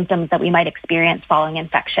amount of symptoms that we might experience following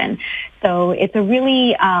infection. So it's a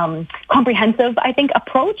really comprehensive, I think,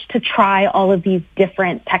 approach to try all of these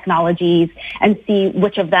different technologies and see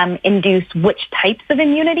which of them induce which types of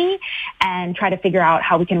immunity and try to figure out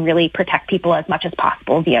how we can really protect people as much as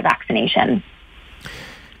possible via vaccination.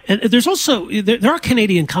 And there's also, there are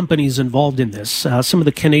Canadian companies involved in this. Some of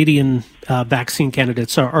the Canadian vaccine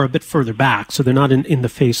candidates are a bit further back, so they're not in the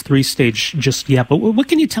phase 3 stage just yet. But what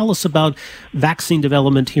can you tell us about vaccine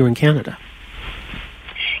development here in Canada?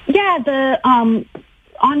 Yeah, the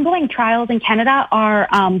ongoing trials in Canada are,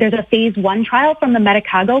 there's a phase 1 trial from the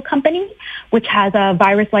Medicago company, which has a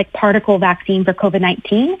virus-like particle vaccine for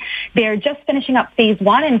COVID-19. They're just finishing up phase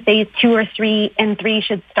 1, and phase 2 or 3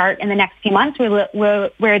 should start in the next few months,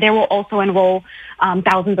 where they will also enroll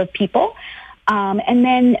thousands of people. And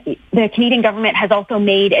then the Canadian government has also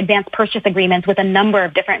made advanced purchase agreements with a number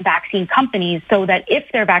of different vaccine companies so that if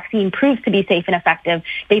their vaccine proves to be safe and effective,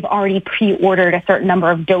 they've already pre-ordered a certain number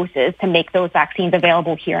of doses to make those vaccines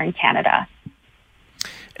available here in Canada.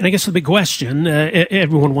 And I guess the big question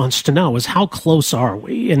everyone wants to know is how close are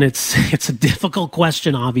we? And it's a difficult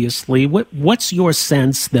question, obviously. What's your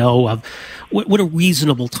sense, though, of what a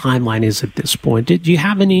reasonable timeline is at this point? Do you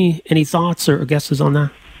have any thoughts or guesses on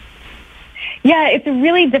that? Yeah, it's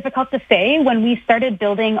really difficult to say. When we started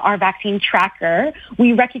building our vaccine tracker,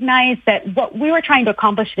 we recognized that what we were trying to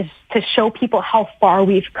accomplish is to show people how far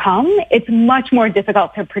we've come. It's much more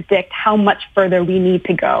difficult to predict how much further we need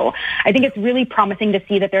to go. I think it's really promising to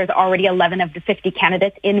see that there's already 11 of the 50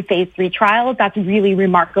 candidates in phase 3 trials. That's really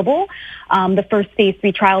remarkable. The first phase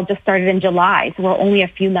 3 trial just started in July, so we're only a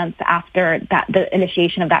few months after the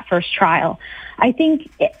initiation of that first trial. I think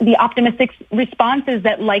the optimistic response is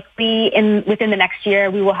that likely within the next year,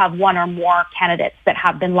 we will have one or more candidates that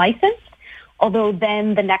have been licensed. Although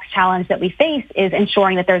then the next challenge that we face is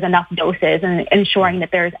ensuring that there's enough doses and ensuring that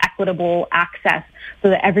there's equitable access so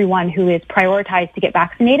that everyone who is prioritized to get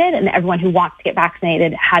vaccinated and everyone who wants to get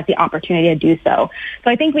vaccinated has the opportunity to do so.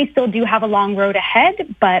 So I think we still do have a long road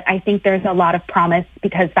ahead, but I think there's a lot of promise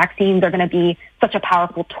because vaccines are going to be such a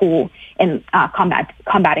powerful tool in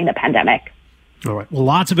combating the pandemic. All right. Well,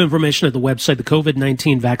 lots of information at the website, the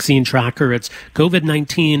COVID-19 Vaccine Tracker. It's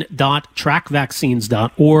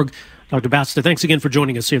covid19.trackvaccines.org. Dr. Basta, thanks again for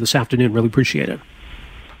joining us here this afternoon. Really appreciate it.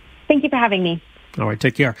 Thank you for having me. All right.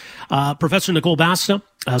 Take care. Professor Nicole Basta,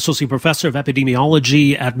 Associate Professor of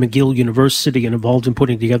Epidemiology at McGill University and involved in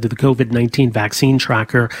putting together the COVID-19 Vaccine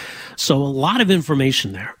Tracker. So a lot of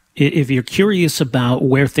information there. If you're curious about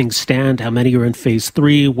where things stand, how many are in phase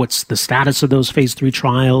 3, what's the status of those phase 3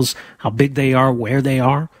 trials, how big they are, where they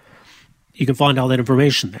are, you can find all that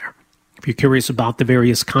information there. If you're curious about the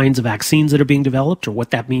various kinds of vaccines that are being developed or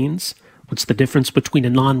what that means, what's the difference between a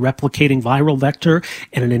non-replicating viral vector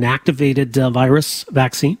and an inactivated virus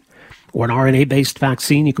vaccine or an RNA-based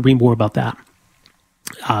vaccine, you can read more about that.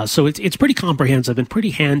 So it's pretty comprehensive and pretty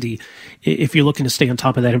handy if you're looking to stay on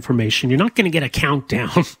top of that information. You're not going to get a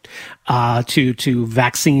countdown to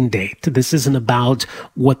vaccine date. This isn't about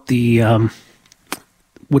what the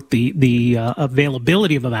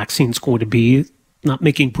availability of a vaccine is going to be, not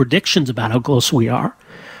making predictions about how close we are,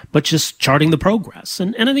 but just charting the progress.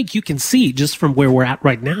 And I think you can see just from where we're at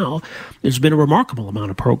right now, there's been a remarkable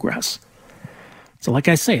amount of progress. So like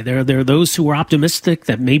I say, there are those who are optimistic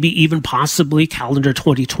that maybe even possibly calendar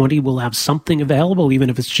 2020 will have something available, even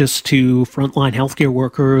if it's just to frontline healthcare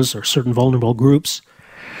workers or certain vulnerable groups.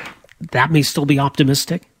 That may still be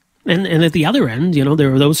optimistic. And at the other end,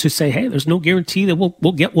 there are those who say, hey, there's no guarantee that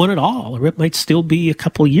we'll get one at all, or it might still be a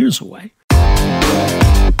couple of years away.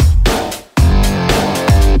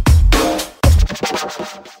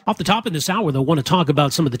 Off the top of this hour, though, I want to talk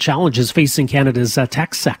about some of the challenges facing Canada's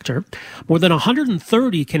tech sector. More than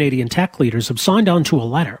 130 Canadian tech leaders have signed on to a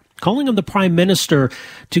letter calling on the Prime Minister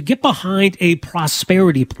to get behind a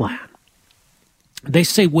prosperity plan. They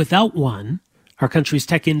say without one, our country's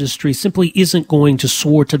tech industry simply isn't going to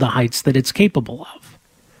soar to the heights that it's capable of.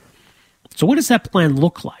 So what does that plan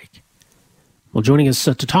look like? Well, joining us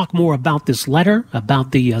to talk more about this letter,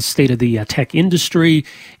 about the state of the tech industry,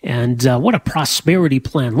 and what a prosperity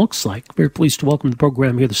plan looks like. Very pleased to welcome the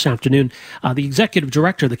program here this afternoon, the Executive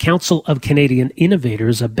Director of the Council of Canadian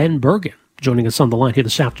Innovators, Ben Bergen, joining us on the line here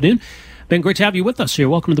this afternoon. Ben, great to have you with us here.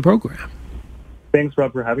 Welcome to the program. Thanks,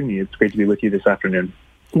 Rob, for having me. It's great to be with you this afternoon.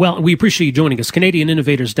 Well, we appreciate you joining us.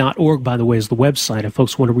 CanadianInnovators.org, by the way, is the website if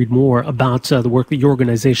folks want to read more about the work that your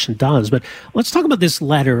organization does. But let's talk about this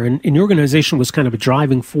letter. And your organization was kind of a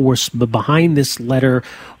driving force behind this letter.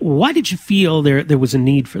 Why did you feel there was a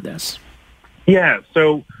need for this? Yeah,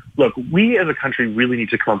 so look, we as a country really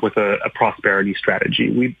need to come up with a prosperity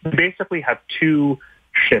strategy. We basically have two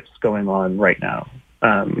shifts going on right now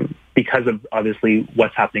because of, obviously,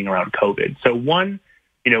 what's happening around COVID. So one,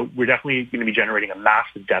 we're definitely going to be generating a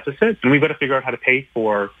massive deficit, and we've got to figure out how to pay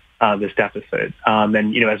for this deficit.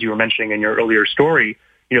 And, as you were mentioning in your earlier story,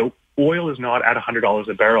 oil is not at $100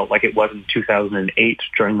 a barrel like it was in 2008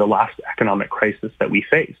 during the last economic crisis that we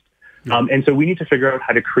faced. And so we need to figure out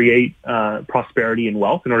how to create prosperity and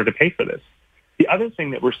wealth in order to pay for this. The other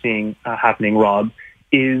thing that we're seeing happening, Rob,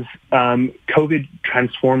 is COVID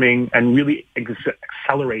transforming and really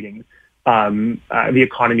accelerating the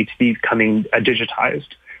economy to be becoming digitized.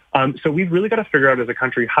 So we've really got to figure out as a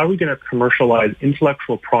country, how are we going to commercialize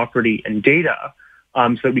intellectual property and data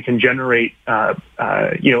so that we can generate,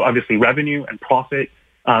 obviously revenue and profit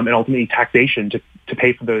and ultimately taxation to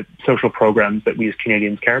pay for the social programs that we as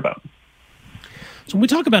Canadians care about. So when we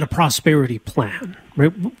talk about a prosperity plan,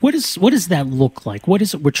 right, what does that look like? What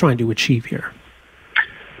is it we're trying to achieve here?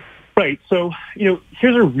 Right. So,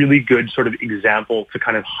 here's a really good sort of example to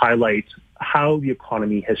kind of highlight how the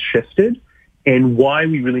economy has shifted and why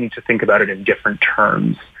we really need to think about it in different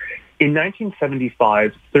terms. In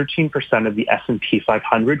 1975, 13% of the S&P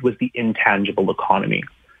 500 was the intangible economy.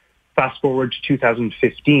 Fast forward to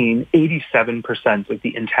 2015, 87% of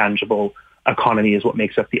the intangible economy is what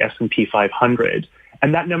makes up the S&P 500.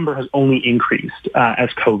 And that number has only increased as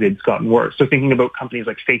COVID's gotten worse. So thinking about companies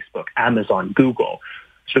like Facebook, Amazon, Google,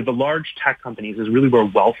 so the large tech companies is really where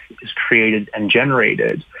wealth is created and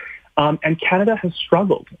generated. And Canada has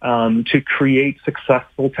struggled to create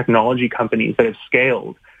successful technology companies that have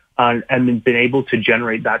scaled and been able to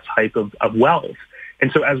generate that type of wealth.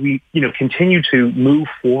 And so as we continue to move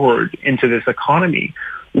forward into this economy,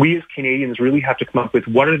 we as Canadians really have to come up with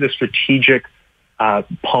what are the strategic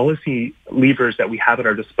policy levers that we have at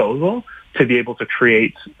our disposal to be able to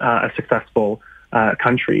create a successful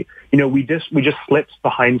country. We just slipped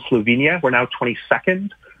behind Slovenia. We're now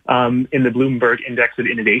 22nd in the Bloomberg Index of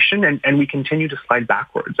Innovation, and we continue to slide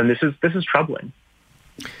backwards. And this is troubling.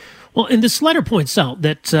 Well, and this letter points out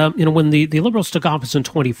that, when the Liberals took office in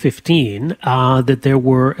 2015, that there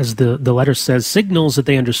were, as the letter says, signals that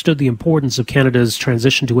they understood the importance of Canada's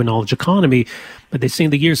transition to a knowledge economy. But they say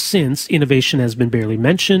in the years since, innovation has been barely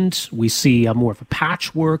mentioned. We see more of a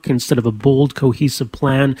patchwork instead of a bold, cohesive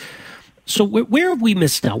plan. So where have we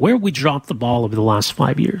missed out? Where have we dropped the ball over the last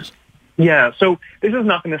 5 years? Yeah, so this is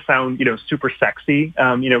not going to sound, super sexy,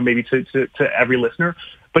 maybe to every listener.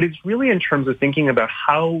 But it's really in terms of thinking about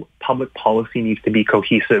how public policy needs to be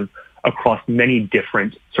cohesive across many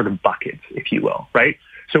different sort of buckets, if you will, right?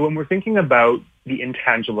 So when we're thinking about the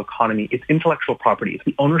intangible economy, it's intellectual property. It's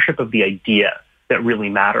the ownership of the idea that really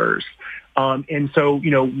matters. And so,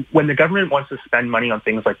 when the government wants to spend money on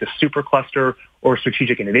things like the supercluster or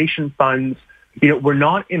strategic innovation funds, we're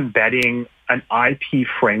not embedding an IP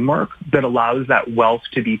framework that allows that wealth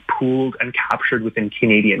to be pooled and captured within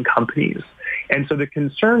Canadian companies. And so the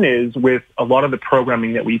concern is with a lot of the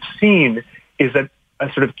programming that we've seen is that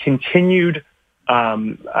a sort of continued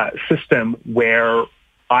system where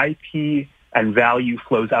IP and value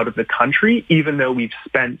flows out of the country, even though we've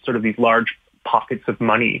spent sort of these large pockets of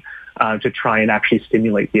money to try and actually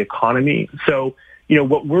stimulate the economy. So,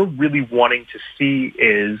 what we're really wanting to see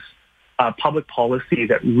is public policy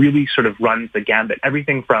that really sort of runs the gambit,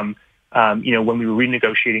 everything from, when we were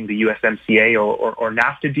renegotiating the USMCA or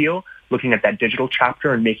NAFTA deal, looking at that digital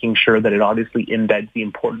chapter and making sure that it obviously embeds the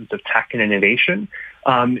importance of tech and innovation,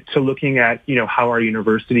 to looking at, how our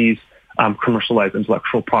universities commercialize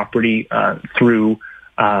intellectual property through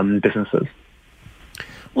businesses.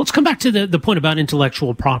 Well, let's come back to the point about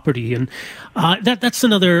intellectual property. And that's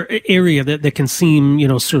another area that can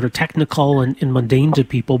seem, sort of technical and mundane to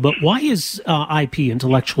people. But why is IP,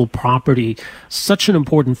 intellectual property, such an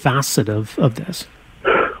important facet of this?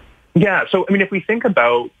 Yeah. So, if we think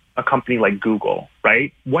about a company like Google,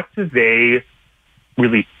 right, what do they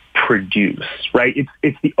really produce, right?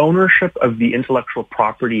 It's the ownership of the intellectual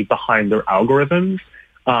property behind their algorithms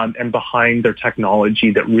and behind their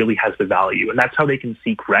technology that really has the value. And that's how they can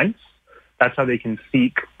seek rents. That's how they can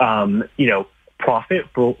seek, profit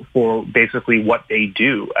for basically what they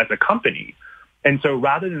do as a company. And so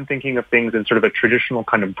rather than thinking of things in sort of a traditional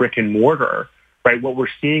kind of brick and mortar, right, what we're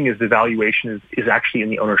seeing is the valuation is actually in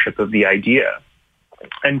the ownership of the idea.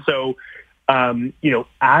 And so,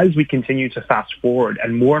 as we continue to fast forward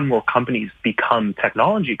and more companies become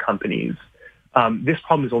technology companies, this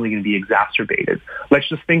problem is only going to be exacerbated. Let's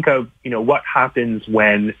just think of, what happens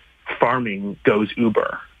when farming goes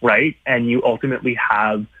Uber, right? And you ultimately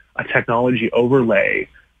have a technology overlay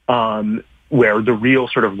where the real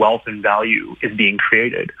sort of wealth and value is being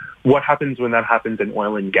created. What happens when that happens in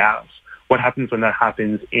oil and gas? What happens when that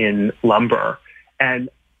happens in lumber? And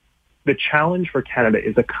the challenge for Canada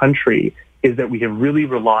as a country is that we have really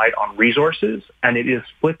relied on resources, and it is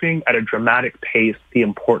flipping at a dramatic pace the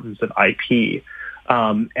importance of IP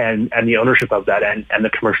and the ownership of that and the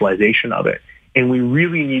commercialization of it. And we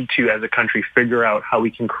really need to, as a country, figure out how we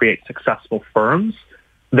can create successful firms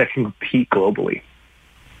that can compete globally.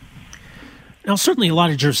 Now, certainly a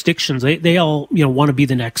lot of jurisdictions, they all, want to be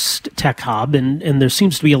the next tech hub, and there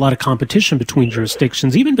seems to be a lot of competition between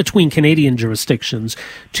jurisdictions, even between Canadian jurisdictions,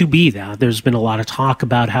 to be that. There's been a lot of talk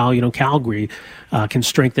about how, Calgary can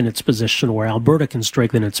strengthen its position or Alberta can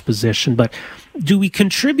strengthen its position. But do we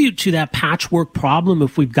contribute to that patchwork problem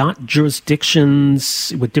if we've got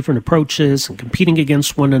jurisdictions with different approaches and competing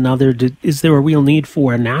against one another? Is there a real need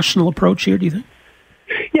for a national approach here, do you think?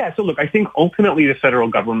 Yeah, so look, I think ultimately the federal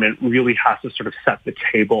government really has to sort of set the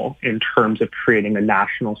table in terms of creating a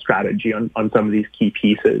national strategy on some of these key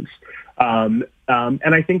pieces. And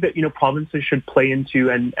I think that, provinces should play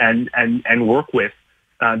into and work with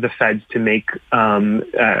the feds to make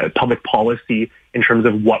public policy in terms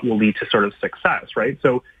of what will lead to sort of success, right?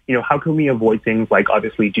 So, how can we avoid things like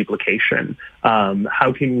obviously duplication?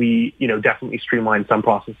 How can we, definitely streamline some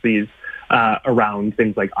processes around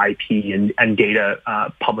things like IP and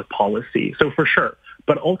data public policy. So for sure.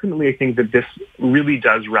 But ultimately, I think that this really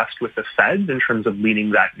does rest with the feds in terms of leading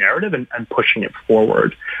that narrative and pushing it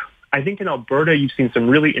forward. I think in Alberta, you've seen some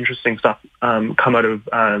really interesting stuff come out of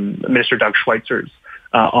Minister Doug Schweitzer's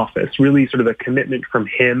office, really sort of a commitment from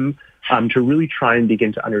him to really try and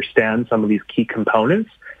begin to understand some of these key components,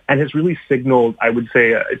 and has really signaled, I would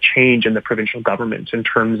say, a change in the provincial government in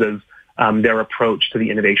terms of their approach to the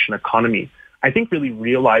innovation economy. I think really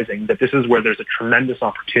realizing that this is where there's a tremendous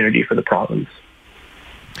opportunity for the province.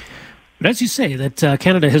 But as you say, that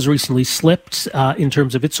Canada has recently slipped in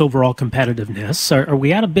terms of its overall competitiveness. Are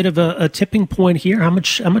we at a bit of a tipping point here? How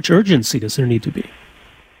much urgency does there need to be?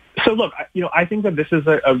 So look, I think that this is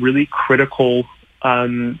a really critical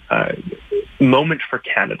moment for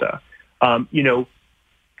Canada.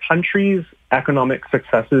 Countries' economic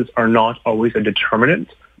successes are not always a determinant.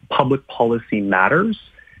 Public policy matters,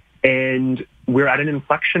 and we're at an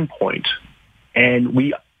inflection point, and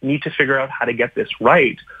we need to figure out how to get this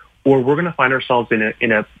right, or we're going to find ourselves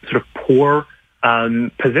in a sort of poor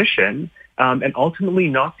position, and ultimately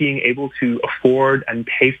not being able to afford and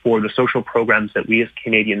pay for the social programs that we as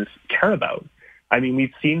Canadians care about. I mean,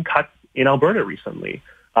 we've seen cuts in Alberta recently,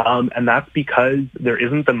 and that's because there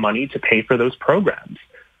isn't the money to pay for those programs.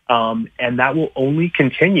 And that will only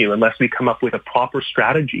continue unless we come up with a proper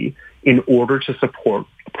strategy in order to support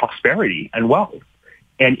prosperity and wealth.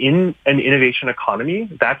 And in an innovation economy,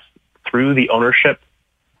 that's through the ownership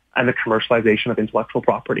and the commercialization of intellectual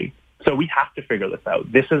property. So we have to figure this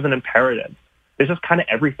out. This is an imperative. This is kind of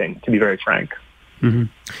everything, to be very frank. Mm-hmm.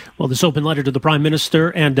 Well, this open letter to the Prime Minister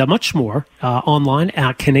and much more online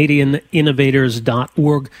at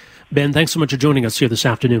CanadianInnovators.org. Ben, thanks so much for joining us here this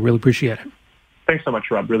afternoon. Really appreciate it. Thanks so much,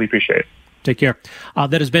 Rob. Really appreciate it. Take care.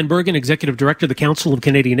 That is Ben Bergen, Executive Director of the Council of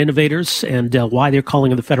Canadian Innovators, and why they're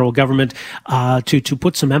calling on the federal government to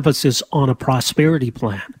put some emphasis on a prosperity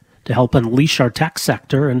plan to help unleash our tech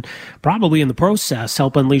sector and probably in the process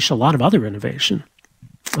help unleash a lot of other innovation.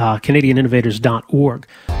 CanadianInnovators.org.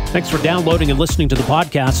 Thanks for downloading and listening to the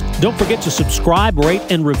podcast. Don't forget to subscribe, rate,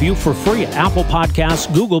 and review for free at Apple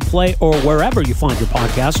Podcasts, Google Play, or wherever you find your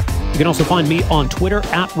podcast. You can also find me on Twitter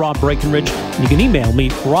at Rob Breckenridge. And you can email me,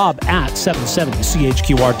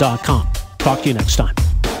 rob@770chqr.com. Talk to you next time.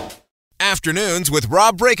 Afternoons with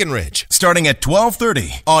Rob Breckenridge, starting at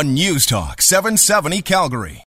 12:30 on News Talk 770 Calgary.